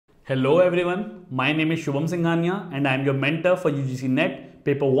Hello everyone, my name is Shubham Singhania and I am your mentor for UGC NET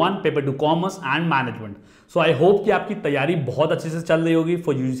Paper 1, Paper 2 Commerce and Management. So I hope कि आपकी तैयारी बहुत अच्छे से चल रही होगी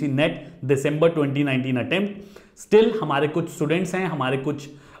for UGC NET December 2019 attempt. Still हमारे कुछ स्टूडेंट्स हैं, हमारे कुछ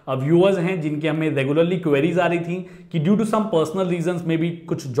व्यूअर्स हैं जिनके हमें रेगुलरली क्वेरीज आ रही थी कि due to some personal reasons में भी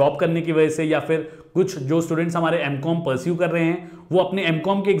कुछ जॉब करने की वजह से या फिर कुछ जो स्टूडेंट्स हमारे एमकॉम परस्यू कर रहे हैं वो अपने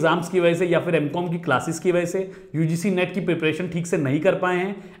एमकॉम के एग्जाम्स की वजह से या फिर एमकॉम की क्लासेस की वजह से यूजीसी नेट की प्रिपरेशन ठीक से नहीं कर पाए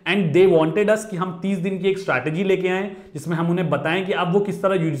हैं एंड दे वांटेड अस कि हम 30 दिन की एक स्ट्रैटेजी लेके आएं जिसमें हम उन्हें बताएं कि अब वो किस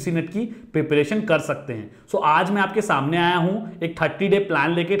तरह यूजीसी नेट की प्रिपरेशन कर सकते हैं. सो आज मैं आपके सामने आया हूं एक 30 डे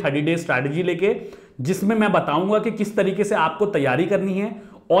प्लान लेके, 30 डे स्ट्रैटेजी लेके, जिसमें मैं बताऊंगा कि किस तरीके से आपको तैयारी करनी है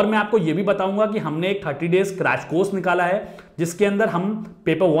और मैं आपको यह भी बताऊंगा कि हमने एक 30 डेज क्रैश कोर्स निकाला है जिसके अंदर हम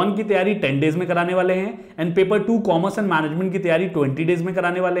पेपर 1 की तैयारी 10 डेज में कराने वाले हैं and paper 2 commerce and management की तैयारी 20 डेज में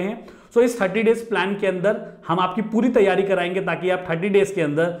कराने वाले हैं. सो इस 30 डेज प्लान के अंदर हम आपकी पूरी तैयारी कराएंगे ताकि आप 30 डेज के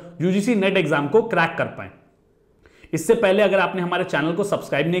अंदर यूजीसी नेट एग्जाम को क्रैक कर पाएं. इससे पहले अगर आपने हमारे चैनल को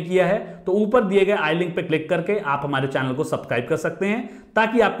सब्सक्राइब नहीं किया है तो ऊपर दिए गए आई लिंक पर क्लिक करके आप हमारे चैनल को सब्सक्राइब कर सकते हैं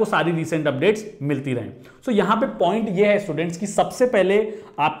ताकि आपको सारी रीसेंट अपडेट्स मिलती रहें. सो यहाँ पे पॉइंट ये है स्टूडेंट्स कि सबसे पहले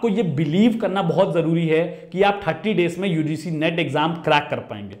आपको ये बिलीव करना बहुत जरूरी है कि आप 30 डेज में यूजीसी नेट एग्जाम क्रैक कर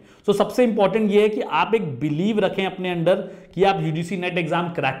पाएंगे. सो सबसे इंपॉर्टेंट ये है कि आप एक बिलीव रखें अपने अंदर कि आप यूजीसी नेट एग्जाम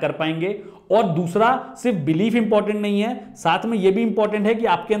क्रैक कर पाएंगे. और दूसरा, सिर्फ बिलीफ इंपॉर्टेंट नहीं है, साथ में यह भी इंपॉर्टेंट है कि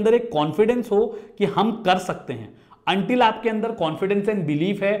आपके अंदर एक कॉन्फिडेंस हो कि हम कर सकते हैं. अंटिल आपके अंदर कॉन्फिडेंस एंड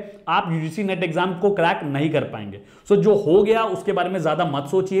बिलीफ है आप यूजीसी नेट एग्जाम को क्रैक नहीं कर पाएंगे. सो जो हो गया उसके बारे में ज्यादा मत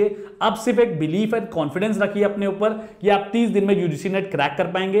सोचिए. अब सिर्फ एक बिलीफ एंड कॉन्फिडेंस रखिए अपने ऊपर कि आप 30 दिन में यूजीसी नेट क्रैक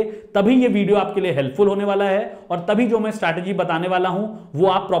कर पाएंगे. तभी ये वीडियो आपके लिए हेल्पफुल होने वाला है और तभी जो मैं स्ट्रैटेजी बताने वाला हूं वो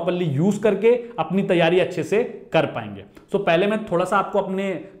आप प्रॉपर्ली यूज करके अपनी तैयारी अच्छे से कर पाएंगे. सो पहले मैं थोड़ा सा आपको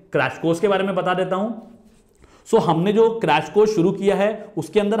अपने क्रैश कोर्स के बारे में बता देता हूं. सो हमने जो क्रैश कोर्स शुरू किया है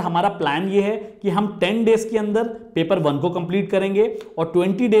उसके अंदर हमारा प्लान ये है कि हम 10 डेज के अंदर पेपर 1 को कंप्लीट करेंगे और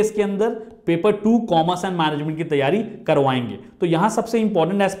 20 डेज के अंदर पेपर 2 कॉमर्स एंड मैनेजमेंट की तैयारी करवाएंगे. तो यहां सबसे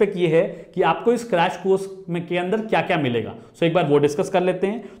इंपॉर्टेंट एस्पेक्ट ये है कि आपको इस क्रैश कोर्स में के अंदर क्या क्या मिलेगा. सो एक बार वो डिस्कस कर लेते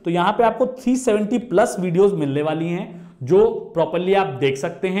हैं. तो यहां पे आपको 370 प्लस वीडियोस मिलने वाली हैं जो प्रॉपर्ली आप देख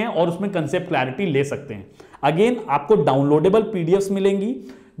सकते हैं और उसमें कंसेप्ट क्लैरिटी ले सकते हैं. अगेन आपको डाउनलोडेबल पीडीएफ्स मिलेंगी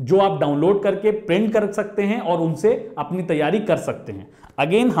जो आप डाउनलोड करके प्रिंट कर सकते हैं और उनसे अपनी तैयारी कर सकते हैं.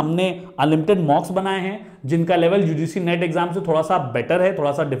 अगेन हमने अनलिमिटेड मॉक्स बनाए हैं जिनका लेवल यूजीसी नेट एग्जाम से थोड़ा सा बेटर है,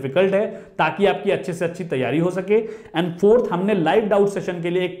 थोड़ा सा डिफिकल्ट है, ताकि आपकी अच्छे से अच्छी तैयारी हो सके. एंड फोर्थ, हमने लाइव डाउट सेशन के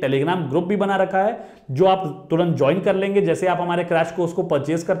लिए एक टेलीग्राम ग्रुप भी बना रखा है जो आप तुरंत ज्वाइन कर लेंगे जैसे आप हमारे क्रैश कोर्स को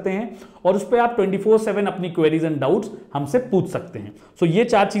परचेज करते हैं और उस पर आप 24/7 अपनी क्वेरीज एंड डाउट्स हमसे पूछ सकते हैं. सो ये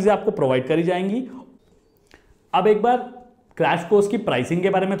 4 चीजें आपको प्रोवाइड करी जाएंगी. अब एक बार क्रैश कोर्स की प्राइसिंग के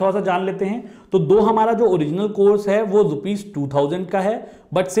बारे में थोड़ा सा जान लेते हैं. तो हमारा जो ओरिजिनल कोर्स है वो ₹2000 का है,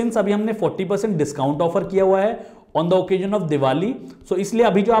 बट सिंस अभी हमने 40% डिस्काउंट ऑफर किया हुआ है on the occasion of Diwali, सो इसलिए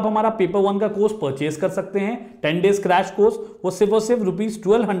अभी जो आप हमारा पेपर 1 का कोर्स परचेज कर सकते हैं 10 डेज क्रैश कोर्स, वो सिर्फ और सिर्फ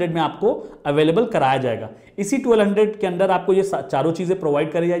 ₹1200 में आपको अवेलेबल कराया जाएगा. इसी 1200 के अंदर आपको ये चारों चीजें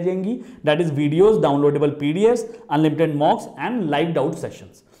प्रोवाइड करी जाएंगी, that is videos, downloadable PDFs, unlimited मॉक्स and live doubt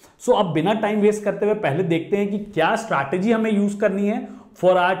sessions. सो अब बिना टाइम वेस्ट करते हुए पहले देखते हैं कि क्या स्ट्रैटेजी हमें यूज करनी है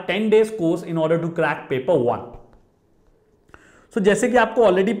for our 10 days course in order to crack paper 1. सो जैसे कि आपको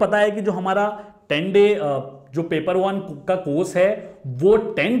ऑलरेडी पता है कि जो हमारा 10 डे जो पेपर 1 का कोर्स है वो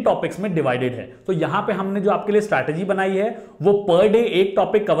 10 टॉपिक्स में डिवाइडेड है. तो यहां पे हमने जो आपके लिए स्ट्रैटेजी बनाई है वो पर डे एक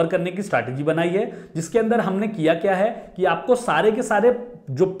टॉपिक कवर करने की स्ट्रैटेजी बनाई है, जिसके अंदर हमने किया क्या है कि आपको सारे के सारे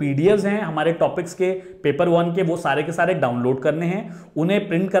जो पीडीएफ्स हैं हमारे टॉपिक्स के पेपर 1 के वो सारे के सारे डाउनलोड करने हैं, उन्हें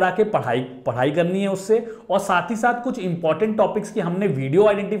प्रिंट करा के पढ़ाई करनी है उससे, और साथ ही साथ कुछ इंपॉर्टेंट टॉपिक्स की हमने वीडियो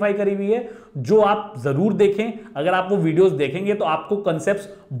आइडेंटिफाई करी हुई है जो आप जरूर देखें. अगर आप वो वीडियोस देखेंगे तो आपको कंसेप्ट्स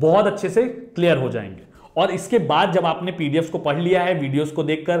बहुत अच्छे से क्लियर हो जाएंगे. और इसके बाद जब आपने पीडीएफ्स को पढ़ लिया है, वीडियोस को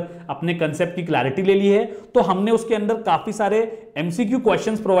देखकर अपने कंसेप्ट की क्लैरिटी ले ली है, तो हमने उसके अंदर काफी सारे एमसीक्यू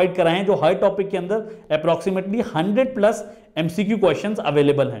क्वेश्चंस प्रोवाइड कराए हैं जो हर टॉपिक के अंदर approximately 100 plus MCQ questions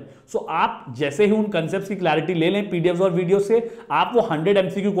available हैं. सो आप जैसे ही उन कंसेप्ट्स की क्लैरिटी ले लें पीडीएफ्स और वीडियो से, आप वो 100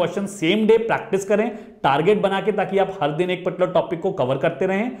 MCQ question same day practice करें टारगेट बना के, ताकि आप हर दिन एक पर्टिकुलर टॉपिक को कवर करते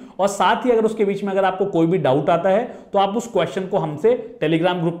रहें. और साथ ही अगर उसके बीच में अगर आपको कोई भी डाउट आता है तो आप उस क्वेश्चन को हमसे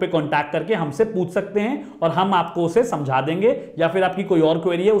टेलीग्राम ग्रुप पे कॉन्टैक्ट करके हमसे पूछ सकते हैं और हम आपको उसे समझा देंगे या फिर आपकी कोई और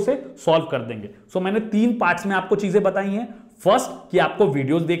क्वेरी है उसे सॉल्व कर देंगे. सो मैंने 3 पार्ट्स में आपको चीजें बताई हैं. फर्स्ट, कि आपको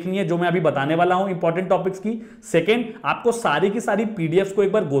वीडियोस देखनी है जो मैं अभी बताने वाला हूं इंपॉर्टेंट टॉपिक्स की. सेकंड, आपको सारी की सारी पीडीएफ्स को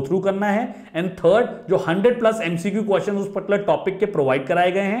एक बार गो थ्रू करना है. एंड थर्ड, जो 100 प्लस एमसीक्यू क्वेश्चन उस पर्टिकुलर टॉपिक के प्रोवाइड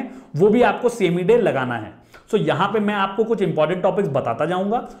कराए गए हैं वो भी आपको सेम ही डे लगाना है. सो यहां पे मैं आपको कुछ इंपॉर्टेंट टॉपिक्स बताता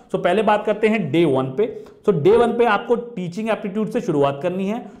जाऊंगा। सो पहले बात करते हैं डे 1 पे। सो डे 1 पे आपको टीचिंग एप्टीट्यूड से शुरुआत करनी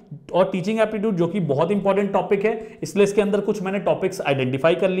है, और टीचिंग एप्टीट्यूड जो कि बहुत इंपॉर्टेंट टॉपिक है, इसलिए इसके अंदर कुछ मैंने टॉपिक्स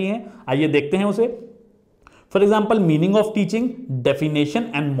आइडेंटिफाई कर लिए हैं। आइए देखते हैं उसे। For example, meaning of teaching,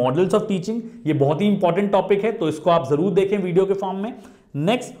 definition and models of teaching, ये बहुत ही इंपॉर्टेंट टॉपिक है, तो इसको आप जरूर देखें वीडियो के फॉर्म में।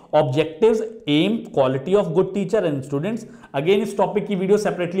 Next, objectives, M, quality of good teacher and students. Again इस टॉपिक की वीडियो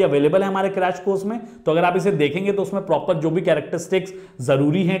सेपरेटली अवेलेबल है हमारे क्रैश कोर्स में, तो अगर आप इसे देखेंगे तो उसमें प्रॉपर जो भी कैरेक्टरिस्टिक्स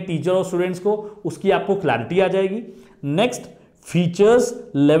जरूरी हैं टीचर और स्टूडेंट्स को, उसकी आपको क्लैरिटी आ जाएगी। Next, features,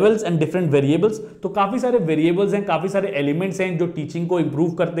 levels and different variables. तो काफी सारे वेरिएबल्स हैं, काफी सारे एलिमेंट्स हैं जो टीचिंग को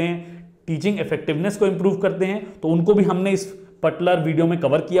इंप्रूव करते हैं, टीचिंग इफेक्टिवनेस को इंप्रूव करते हैं, तो उनको भी हमने इस पर्टिकुलर वीडियो में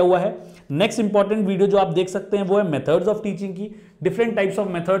कवर किया हुआ है। नेक्स्ट इंपॉर्टेंट वीडियो जो आप देख सकते हैं वो है मेथड्स ऑफ टीचिंग की, डिफरेंट टाइप्स ऑफ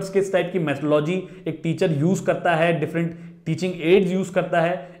मेथड्स, किस टाइप की मेथोडोलॉजी एक टीचर यूज करता है, डिफरेंट टीचिंग एड्स यूज करता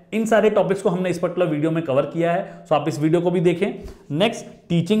है, इन सारे टॉपिक्स को हमने इस पर्टिकुलर वीडियो में कवर किया है, सो आप इस वीडियो को भी देखें। Next,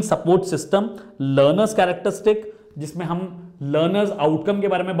 teaching support system, learners characteristic, जिसमें हम लर्नर्स आउटकम के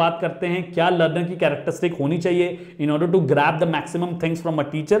बारे में बात करते हैं, क्या लर्नर की कैरेक्टरिस्टिक होनी चाहिए in order to grab the maximum things from a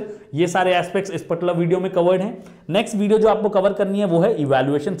teacher, ये सारे एस्पेक्ट्स इस पर्टिकुलर वीडियो में कवर्ड हैं। नेक्स्ट वीडियो जो आपको कवर करनी है वो है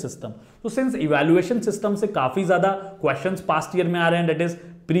इवैल्यूएशन सिस्टम। तो सिंस इवैल्यूएशन सिस्टम से काफी ज्यादा क्वेश्चंस पास्ट ईयर में आ रहे हैं, that is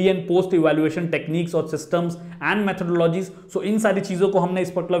pre and post evaluation techniques और सिस्टम्स एंड मेथोडोलॉजीज, सो इन सारी चीजों को हमने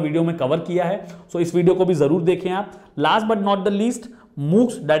इस पर्टिकुलर वीडियो में कवर किया है, सो इस वीडियो को भी जरूर देखें आप। Last but not the least,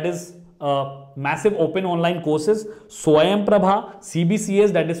 MOOCs, that is massive open online courses, स्वयं Prabha,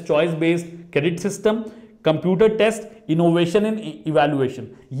 CBCS that is choice based credit system, computer test, innovation in evaluation,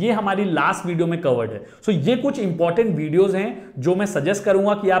 ये हमारी लास्ट वीडियो में कवर्ड है। सो ये कुछ इंपॉर्टेंट वीडियोस हैं जो मैं सजेस्ट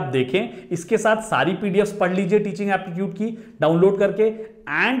करूंगा कि आप देखें। इसके साथ सारी पीडीएफ्स पढ़ लीजिए टीचिंग एप्टीट्यूड की डाउनलोड करके,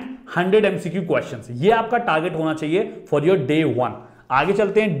 एंड 100 MCQ क्वेश्चंस, ये आपका टारगेट होना चाहिए फॉर योर डे 1। आगे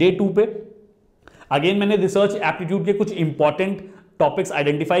चलते हैं डे 2 पे। अगेन मैंने रिसर्च एप्टीट्यूड के कुछ इंपॉर्टेंट टॉपिक्स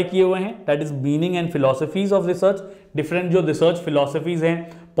आइडेंटिफाई किए हुए हैं, that is meaning and philosophies of research, different जो रिसर्च फिलोसफीज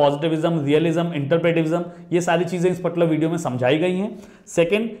हैं, पॉजिटिविज्म, रियलिज्म, इंटरप्रेटिविज्म, ये सारी चीजें इस पर्टिकुलर वीडियो में समझाई गई हैं।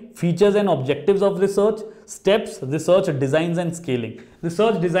 Second, features and objectives of research, steps, research design and scaling.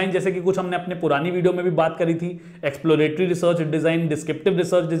 Research design जैसे कि कुछ हमने अपने पुरानी वीडियो में भी बात करी थी, exploratory research design, descriptive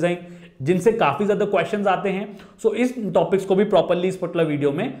research design, जिनसे काफी ज्यादा क्वेश्चंस आते हैं, सो इस टॉपिक्स को भी प्रॉपर्ली इस पर्टिकुलर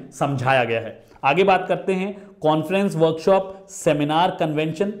वीडियो में समझाया गया है। आगे बात करते हैं conference, workshop, seminar,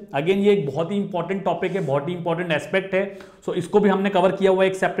 convention. Again ये एक बहुत ही इंपॉर्टेंट टॉपिक है, बहुत ही इंपॉर्टेंट एस्पेक्ट है, सो इसको भी हमने कवर किया हुआ है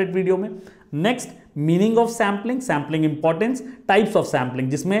एक सेपरेट वीडियो में। Next, meaning of sampling, sampling importance, types of sampling,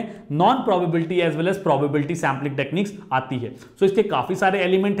 जिसमें non probability as well as probability sampling techniques आती है। सो इसके काफी सारे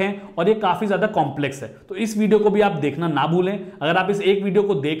एलिमेंट हैं और ये काफी ज्यादा कॉम्प्लेक्स है, तो इस वीडियो को भी आप देखना ना भूलें। अगर आप इस एक वीडियो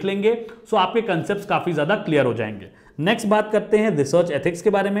को देख लेंगे तो आपके कंसेप्ट काफी ज्यादा क्लियर हो जाएंगे। नेक्स्ट बात करते हैं रिसर्च एथिक्स के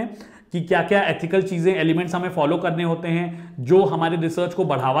बारे में, कि क्या क्या एथिकल चीजें, एलिमेंट्स हमें फॉलो करने होते हैं जो हमारे रिसर्च को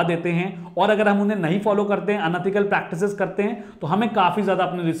बढ़ावा देते हैं, और अगर हम उन्हें नहीं फॉलो करते हैं, अनएथिकल प्रैक्टिसेस करते हैं, तो हमें काफी ज्यादा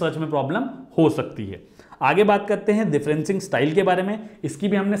अपने रिसर्च में प्रॉब्लम हो सकती है। आगे बात करते हैं डिफरेंसिंग स्टाइल के बारे में, इसकी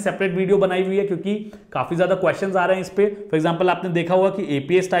भी हमने सेपरेट वीडियो बनाई हुई है क्योंकि काफी ज्यादा क्वेश्चंस आ रहे हैं इस पे। फॉर एग्जांपल आपने देखा होगा कि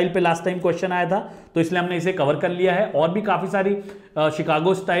एपीए स्टाइल पे लास्ट टाइम क्वेश्चन आया था, तो इसलिए हमने इसे कवर कर लिया है, और भी काफी सारी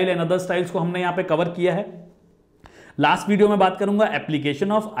Chicago style and other styles को हमने यहाँ पे कवर किया है। लास्ट वीडियो में बात करूंगा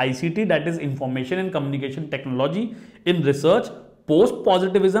application of ICT, that is information and communication technology in research, post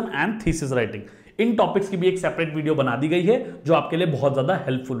positivism and thesis writing. In topics की भी एक सेपरेट वीडियो बना दी गई है जो आपके लिए बहुत ज्यादा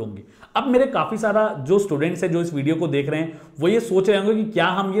हेल्पफुल होंगी। अब मेरे काफी सारा जो स्टूडेंट्स हैं जो इस वीडियो को देख रहे हैं वो ये सोच रहे होंगे कि क्या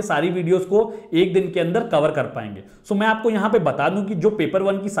हम ये सारी वीडियोस को एक दिन के अंदर कवर कर पाएंगे। सो मैं आपको यहाँ पे बता दूं कि जो पेपर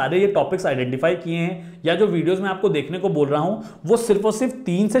 1 की सारे ये टॉपिक्स आइडेंटिफाई किए हैं या जो वीडियोस में आपको देखने को बोल रहा हूं वो सिर्फ और सिर्फ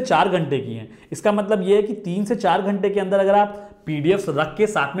 3 से 4 घंटे की हैं। इसका मतलब ये है कि 3 से 4 घंटे के अंदर अगर आप पीडीएफ्स रख के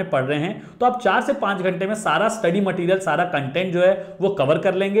साथ में पढ़ रहे हैं तो आप 4 से 5 घंटे में सारा स्टडी मटेरियल, सारा कंटेंट जो है वो कवर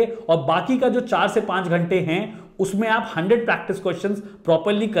कर लेंगे, और बाकी का जो 4 से 5 घंटे हैं उसमें आप 100 practice questions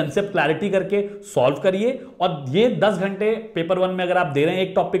properly concept clarity करके सॉल्व करिए। और ये 10 घंटे पेपर 1 में अगर आप दे रहे हैं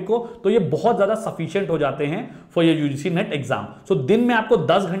एक टॉपिक को तो ये बहुत ज्यादा सफिशिएंट हो जाते हैं for your UGC net exam. सो दिन में आपको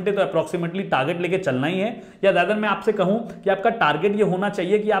 10 घंटे तो अप्रोक्सीमेटली टारगेट लेके चलना ही है, या ज्यादा मैं आपसे कहूं कि आपका टारगेट ये होना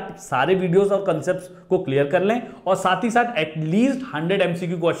चाहिए कि आप सारे वीडियोस और कंसेप्ट्स को क्लियर कर लें, और साथ ही साथ एटलीस्ट 100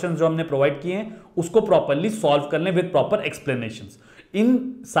 MCQ क्वेश्चंस जो हमने प्रोवाइड किए हैं उसको प्रॉपर्ली सॉल्व कर लें विद प्रॉपर एक्सप्लेनेशंस। इन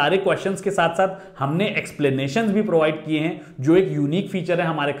सारे क्वेश्चंस के साथ साथ हमने एक्सप्लेनेशंस भी प्रोवाइड किए हैं जो एक यूनिक फीचर है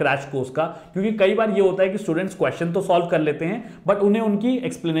हमारे क्रैश कोर्स का, क्योंकि कई बार ये होता है कि स्टूडेंट्स क्वेश्चन तो सॉल्व कर लेते हैं बट उन्हें उनकी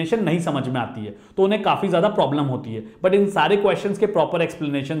एक्सप्लेनेशन नहीं समझ में आती है, तो उन्हें काफी ज्यादा प्रॉब्लम होती है। बट इन सारे क्वेश्चंस के प्रॉपर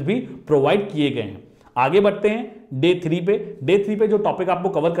एक्सप्लेनेशन भी प्रोवाइड किए गए हैं। आगे बढ़ते हैं डे 3 पे। डे 3 पे जो टॉपिक आपको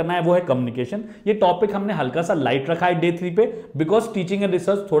कवर करना है वो है कम्युनिकेशन। ये टॉपिक हमने हल्का सा लाइट रखा है डे 3 पे, बिकॉज टीचिंग एंड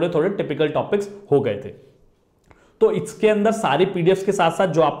रिसर्च थोड़े थोड़े टिपिकल टॉपिक्स हो गए थे। तो इसके अंदर सारी पीडीएफ्स के साथ साथ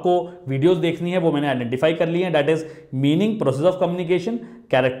जो आपको वीडियोस देखनी है वो मैंने आइडेंटिफाई कर ली है, that is meaning, process of communication,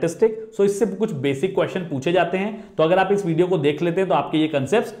 characteristic. सो इससे कुछ बेसिक क्वेश्चन पूछे जाते हैं, तो अगर आप इस वीडियो को देख लेते हैं तो आपके ये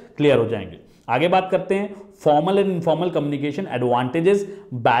कंसेप्ट क्लियर हो जाएंगे। आगे बात करते हैं formal and informal communication, advantages,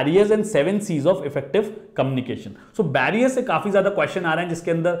 barriers and 7 C's of effective communication. So barrier से काफी ज्यादा क्वेश्चन आ रहे हैं,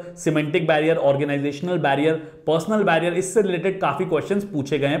 जिसके अंदर semantic barrier, organisational barrier, personal barrier, इससे रिलेटेड काफी क्वेश्चंस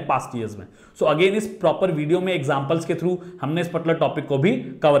पूछे गए हैं पास्ट ईयर्स में। सो अगेन इस प्रॉपर वीडियो में एग्जांपल्स के थ्रू हमने इस पर्टिकुलर टॉपिक को भी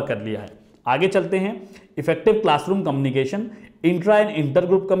कवर कर लिया है। आगे चलते हैं, effective classroom communication, intra and inter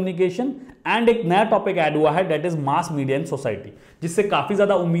group communication, and एक नया टॉपिक ऐड हुआ है that is mass media and society, जिससे काफी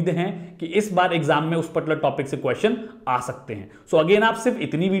ज्यादा उम्मीदें हैं कि इस बार एग्जाम में उस पर्टिकुलर टॉपिक से क्वेश्चन आ सकते हैं। सो अगेन आप सिर्फ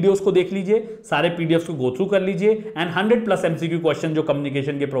इतनी वीडियोस को देख लीजिए, सारे पीडीएफ्स को गो थ्रू कर लीजिए एंड 100+ एमसीक्यू क्वेश्चन जो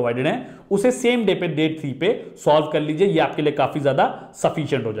कम्युनिकेशन के प्रोवाइडेड हैं उसे सेम डे पे डेट 3 पे सॉल्व कर लीजिए, ये आपके लिए काफी ज्यादा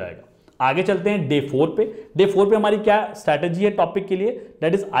सफिशिएंट हो जाएगा। आगे चलते हैं डे 4 पे। डे 4 पे हमारी क्या स्ट्रैटेजी है टॉपिक के लिए,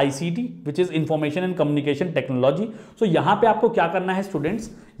 that is ICT which is information and communication technology. सो यहां पे आपको क्या करना है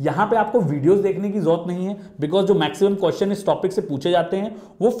स्टूडेंट्स, यहां पे आपको वीडियोस देखने की जरूरत नहीं है, बिकॉज जो मैक्सिमम क्वेश्चन इस टॉपिक से पूछे जाते हैं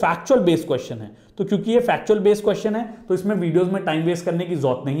वो फैक्चुअल बेस्ड क्वेश्चन है। तो क्योंकि ये फैक्चुअल बेस्ड क्वेश्चन है तो इसमें वीडियोस में टाइम वेस्ट करने की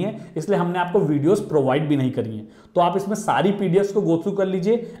जरूरत नहीं है, इसलिए हमने आपको वीडियोस प्रोवाइड भी नहीं करी है। तो आप इसमें सारी पीडीएफ्स को गो थ्रू कर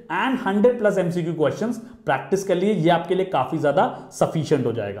लीजिए एंड 100+ एमसीक्यू क्वेश्चंस प्रैक्टिस कर लीजिए, ये आपके लिए काफी ज्यादा सफिशिएंट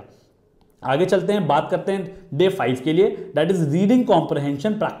हो जाएगा। आगे चलते हैं, बात करते हैं डे 5 के लिए, that is reading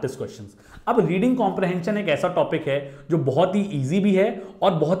comprehension practice questions. अब रीडिंग कॉम्प्रहेंशन एक ऐसा टॉपिक है जो बहुत ही इजी भी है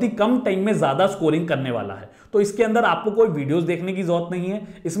और बहुत ही कम टाइम में ज्यादा स्कोरिंग करने वाला है। तो इसके अंदर आपको कोई वीडियोस देखने की जरूरत नहीं है,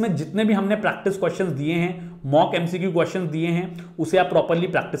 इसमें जितने भी हमने प्रैक्टिस क्वेश्चंस दिए हैं, मॉक एमसीक्यू क्वेश्चंस दिए हैं, उसे आप प्रॉपर्ली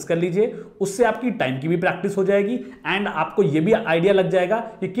प्रैक्टिस कर लीजिए, उससे आपकी टाइम की भी प्रैक्टिस हो जाएगी एंड आपको यह भी आइडिया लग जाएगा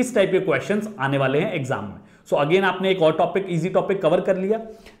कि किस टाइप के क्वेश्चंस आने वाले हैं एग्जाम में। सो अगेन आपने एक और टॉपिक, इजी टॉपिक कवर कर लिया।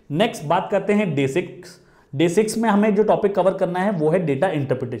 नेक्स्ट बात करते हैं डे 6। डे 6 में हमें जो टॉपिक कवर करना है वो है डेटा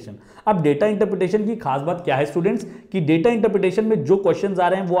इंटरप्रिटेशन। अब डेटा इंटरप्रिटेशन की खास बात क्या है स्टूडेंट्स, कि डेटा इंटरप्रिटेशन में जो क्वेश्चंस आ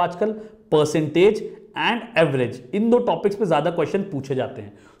रहे हैं वो आजकल percentage and average, in 2 topics पे ज्यादा क्वेश्चन पूछे जाते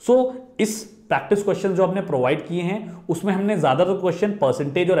हैं। सो इस प्रैक्टिस क्वेश्चन जो हमने प्रोवाइड किए हैं उसमें हमने ज्यादातर क्वेश्चन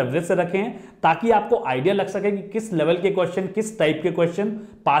परसेंटेज और एवरेज से रखे हैं, ताकि आपको आइडिया लग सके कि किस लेवल के क्वेश्चन, किस टाइप के क्वेश्चन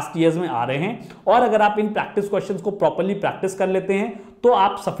पास्ट ईयर्स में आ रहे हैं। और अगर आप इन प्रैक्टिस क्वेश्चंस को प्रॉपर्ली प्रैक्टिस कर लेते हैं तो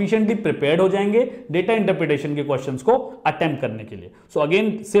आप सफिशिएंटली प्रिपेयर्ड हो जाएंगे डेटा इंटरप्रिटेशन के क्वेश्चंस को अटेम्प्ट करने के लिए। सो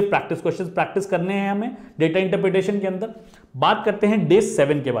अगेन सिर्फ प्रैक्टिस क्वेश्चंस प्रैक्टिस करने हैं हमें डेटा इंटरप्रिटेशन के अंदर। बात करते हैं डे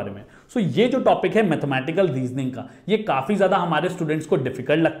 7 के बारे में। सो ये जो टॉपिक है मैथमेटिकल रीजनिंग का, ये काफी ज्यादा हमारे स्टूडेंट्स को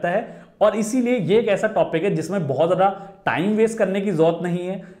डिफिकल्ट लगता है और इसीलिए ये एक ऐसा टॉपिक है जिसमें बहुत ज्यादा टाइम वेस्ट करने की जरूरत नहीं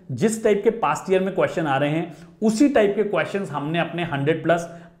है। जिस टाइप के पास्ट ईयर में क्वेश्चन आ रहे हैं उसी टाइप के क्वेश्चंस हमने अपने 100+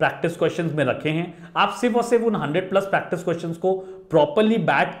 प्रैक्टिस क्वेश्चंस में रखे हैं। आप सिर्फ और सिर्फ उन 100+ प्रैक्टिस क्वेश्चंस को प्रॉपर्ली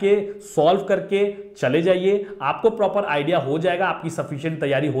बैठ के सॉल्व करके चले जाइए, आपको प्रॉपर आइडिया हो जाएगा, आपकी सफिशिएंट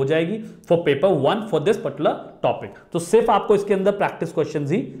तैयारी हो जाएगी for paper 1 for this particular topic. तो सिर्फ आपको इसके अंदर प्रैक्टिस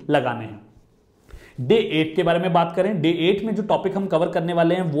क्वेश्चंस ही लगाने हैं। डे 8 के बारे में बात करें, डे 8 में जो टॉपिक हम कवर करने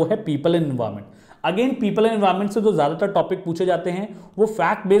वाले हैं वो है people and environment. Again people and environment से जो ज्यादातर टॉपिक पूछे जाते हैं वो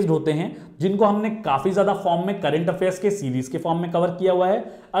फैक्ट बेस्ड होते हैं, जिनको हमने काफी ज्यादा फॉर्म में करंट अफेयर्स के सीरीज के फॉर्म में कवर किया हुआ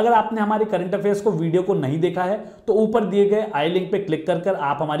है। अगर आपने हमारे करंट अफेयर्स को वीडियो को नहीं देखा है तो ऊपर दिए गए आई लिंक पे क्लिक कर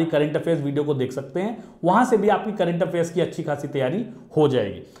आप हमारी करंट अफेयर्स वीडियो को देख सकते हैं, वहां से भी आपकी करंट अफेयर्स की अच्छी खासी तैयारी हो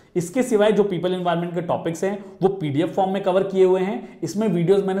जाएगी। इसके सिवाय जो पीपल एनवायरनमेंट के टॉपिक्स हैं वो पीडीएफ फॉर्म में कवर किए हुए हैं, इसमें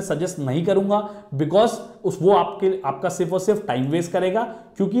वीडियोस मैंने सजेस्ट नहीं करूंगा बिकॉज वो आपका सिर्फ और सिर्फ टाइम वेस्ट करेगा,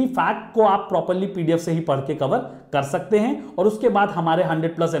 क्योंकि फैक्ट को आप प्रॉपर्ली पीडीएफ से ही पढ़ के कवर कर सकते हैं और उसके बाद हमारे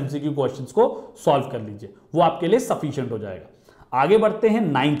 100+ एमसीक्यू क्वेश्चंस को सॉल्व कर लीजिए, वो आपके लिए सफिशिएंट हो जाएगा। आगे बढ़ते हैं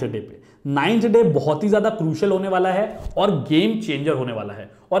 9th डे पे। 9th डे बहुत ही ज्यादा क्रूशियल होने वाला है और गेम चेंजर होने वाला है।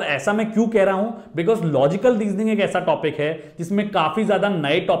 और ऐसा मैं क्यों कह रहा हूं, बिकॉज लॉजिकल रीजनिंग एक ऐसा टॉपिक है जिसमें काफी ज्यादा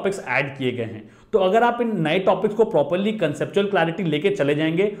नए टॉपिक्स ऐड किए गए हैं। तो अगर आप इन नए टॉपिक्स को प्रॉपर्ली कंसेप्चुअल क्लैरिटी लेके चले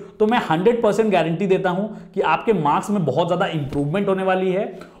जाएंगे तो मैं 100% गारंटी देता हूं कि आपके मार्क्स में बहुत ज्यादा इंप्रूवमेंट होने वाली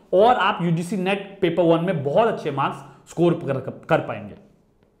है और आप यूजीसी नेट पेपर 1 में बहुत अच्छे मार्क्स स्कोर कर पाएंगे।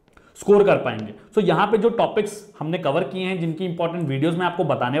 सो यहां पे जो टॉपिक्स हमने कवर किए हैं, जिनकी इंपॉर्टेंट वीडियोस मैं आपको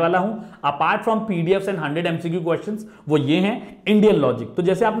बताने वाला हूं apart from PDFs and 100 MCQ questions, वो ये हैं इंडियन लॉजिक। तो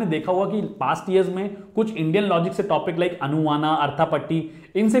जैसे आपने देखा होगा कि पास्ट ईयर्स में कुछ इंडियन लॉजिक से टॉपिक लाइक अनुमाना, अर्थापट्टी,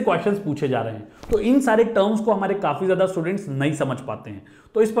 इनसे क्वेश्चंस पूछे जा रहे हैं। तो इन सारे टर्म्स को हमारे काफी ज्यादा स्टूडेंट्स नहीं समझ पाते हैं,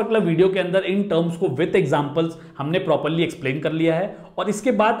 तो इस पर्टिकुलर वीडियो के अंदर इन टर्म्स को विद एग्जांपल्स हमने प्रॉपर्ली एक्सप्लेन कर लिया है। और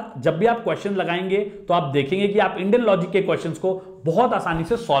इसके बाद जब भी आप क्वेश्चन लगाएंगे तो आप देखेंगे कि आप इंडियन लॉजिक के क्वेश्चंस को बहुत आसानी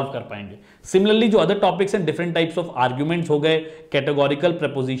से सॉल्व कर पाएंगे। सिमिलरली सिमिलरली जो अदर टॉपिक्स हैं, डिफरेंट टाइप्स ऑफ आर्ग्यूमेंट्स हो गए, कैटेगोरिकल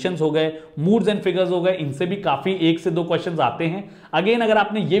प्रपोजिशंस हो गए, मूड्स एंड फिगर्स हो गए, इनसे भी काफी 1 से 2 क्वेश्चंस आते हैं। अगेन अगर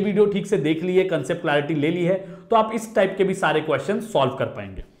आपने ये वीडियो ठीक से देख ली है, कंसेप्ट क्लैरिटी ले ली है, तो आप इस टाइप के भी सारे क्वेश्चन सॉल्व कर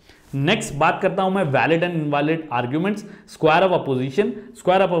पाएंगे। नेक्स्ट बात करता हूं मैं valid and invalid arguments, square of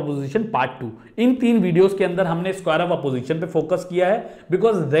opposition part 2। In 3 videos के अंदर हमने स्क्वायर ऑफ अपोजिशन पे फोकस किया है,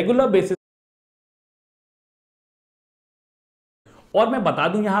 बिकॉज रेगुलर बेसिस। और मैं बता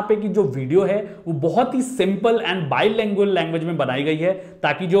दूं यहां पे कि जो वीडियो है वो बहुत ही सिंपल एंड बाइलिंगुअल लैंग्वेज में बनाई गई है,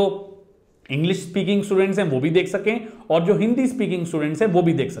 ताकि जो इंग्लिश स्पीकिंग स्टूडेंट्स हैं वो भी देख सकें और जो हिंदी स्पीकिंग स्टूडेंट्स हैं वो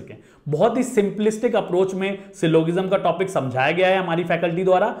भी देख सकें। बहुत ही सिंपलिस्टिक अप्रोच में सिलोगिज्म का टॉपिक समझाया गया है हमारी फैकल्टी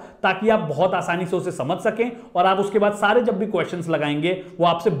द्वारा, ताकि आप बहुत आसानी से उसे समझ सकें और आप उसके बाद सारे जब भी क्वेश्चंस लगाएंगे वो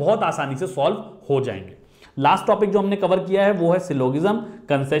आपसे बहुत आसानी से सॉल्व हो जाएंगे। लास्ट टॉपिक जो हमने कवर किया है वो है syllogism,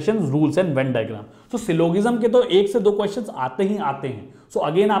 concessions, rules and Venn diagram. तो सिलोगिज्म के तो 1 से 2 क्वेश्चंस आते ही आते हैं। सो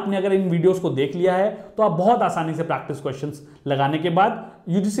अगेन आपने अगर इन वीडियोस को देख लिया है तो आप बहुत आसानी से प्रैक्टिस क्वेश्चंस लगाने के बाद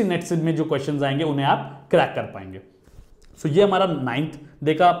यूजीसी नेट में जो क्वेश्चंस आएंगे उन्हें आप क्रैक कर पाएंगे। सो ये हमारा 9th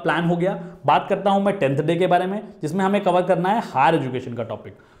डे का प्लान हो गया। बात करता हूं मैं 10th डे के बारे में, जिसमें हमें कवर करना है हायर एजुकेशन का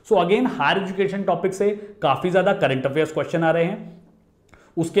topic. So again higher education topic से काफी ज्यादा करंट अफेयर्स क्वेश्चन आ रहे हैं।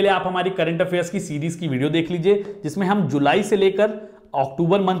 उसके लिए आप हमारी करंट अफेयर्स की सीरीज की वीडियो देख लीजिए, जिसमें हम जुलाई से लेकर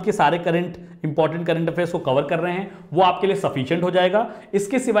अक्टूबर मंथ के सारे इंपॉर्टेंट करंट अफेयर्स को कवर कर रहे हैं। वो आपके लिए सफिशिएंट हो जाएगा।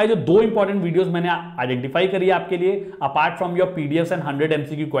 इसके सिवाय जो 2 इंपॉर्टेंट वीडियोस मैंने आइडेंटिफाई करी है आपके लिए, apart from your PDFs and 100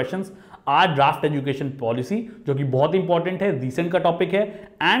 MCQ questions, are draft education policy, जो कि बहुत इंपॉर्टेंट है, रिसेंट का टॉपिक है,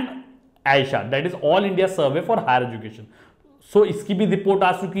 and Ayesha, that is all India survey for higher education. सो इसकी भी रिपोर्ट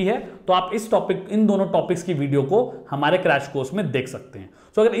आ चुकी है, तो आप इन दोनों टॉपिक्स की वीडियो को हमारे क्रैश कोर्स में देख सकते हैं।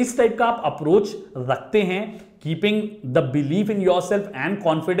 सो अगर इस टाइप का आप अप्रोच रखते हैं, keeping the belief in yourself and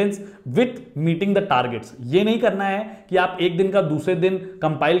confidence with meeting the targets, ये नहीं करना है कि आप एक दिन का दूसरे दिन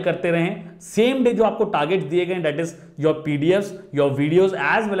कंपाइल करते रहें। सेम डे जो आपको टारगेट्स दिए गए, that is your PDFs, your videos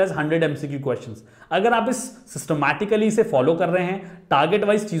as well as 100 MCQ questions, अगर आप इस सिस्टमैटिकली इसे फॉलो कर रहे हैं, टारगेट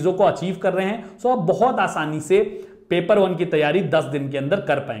वाइज चीजों को अचीव कर रहे हैं, तो आप बहुत आसानी से पेपर 1 की तैयारी 10 दिन के अंदर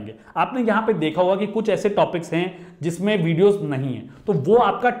कर पाएंगे। आपने यहां पे देखा होगा कि कुछ ऐसे टॉपिक्स हैं जिसमें वीडियोस नहीं है, तो वो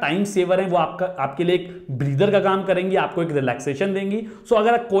आपका टाइम सेवर है, वो आपके लिए एक ब्रीदर का काम करेंगी, आपको एक रिलैक्सेशन देंगी। सो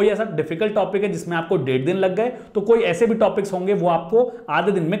अगर कोई ऐसा डिफिकल्ट टॉपिक है जिसमें आपको 1.5 दिन लग गए, तो कोई ऐसे भी टॉपिक्स होंगे वो आपको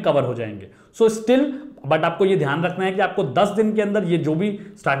आधे दिन में कवर हो जाएंगे। सो स्टिल बट आपको ये ध्यान रखना है कि आपको 10 दिन के अंदर ये जो भी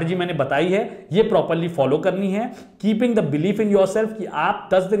स्ट्रैटेजी मैंने बताई है ये प्रॉपरली फॉलो करनी है, keeping the belief in yourself कि आप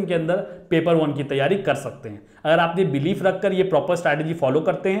 10 दिन के अंदर पेपर 1 की तैयारी कर सकते हैं। अगर आप ये बिलीफ रखकर ये प्रॉपर स्ट्रैटेजी फॉलो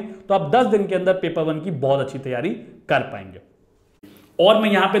करते हैं तो आप 10 दिन के अंदर पेपर 1 की बहुत अच्छी तैयारी कर पाएंगे। और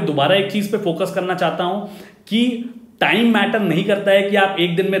मैं यहां पे दोबारा एक चीज पे फोकस करना चाहता हूं कि टाइम मैटर नहीं करता है कि आप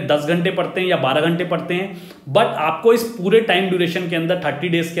एक दिन में 10 घंटे पढ़ते हैं या 12 घंटे पढ़ते हैं, बट आपको इस पूरे टाइम ड्यूरेशन के अंदर 30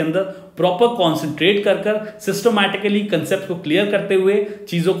 डेज के अंदर प्रॉपर कॉन्सेंट्रेट कर सिस्टमैटिकली कंसेप्ट को क्लियर करते हुए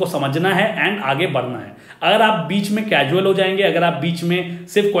चीजों को समझना है एंड आगे बढ़ना है। अगर आप बीच में कैजुअल हो जाएंगे, अगर आप बीच में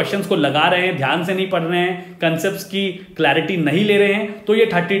सिर्फ क्वेश्चंस को लगा रहे हैं, ध्यान से नहीं पढ़ रहे हैं, कंसेप्ट्स की क्लैरिटी नहीं ले रहे हैं, तो ये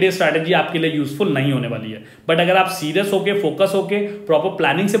 30 डे स्ट्रैटेजी आपके लिए यूजफुल नहीं होने वाली है। बट अगर आप सीरियस होके, फोकस होके, प्रॉपर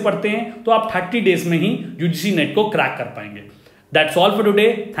प्लानिंग से पढ़ते हैं तो आप 30 डेज में ही यूजीसी नेट को क्रैक कर पाएंगे। That's all for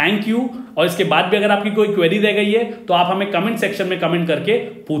today, thank you. और इसके बाद भी अगर आपकी कोई क्वेरी रह गई है तो आप हमें कमेंट सेक्शन में कमेंट करके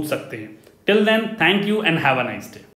पूछ सकते हैं। Till then, thank you and have a nice day.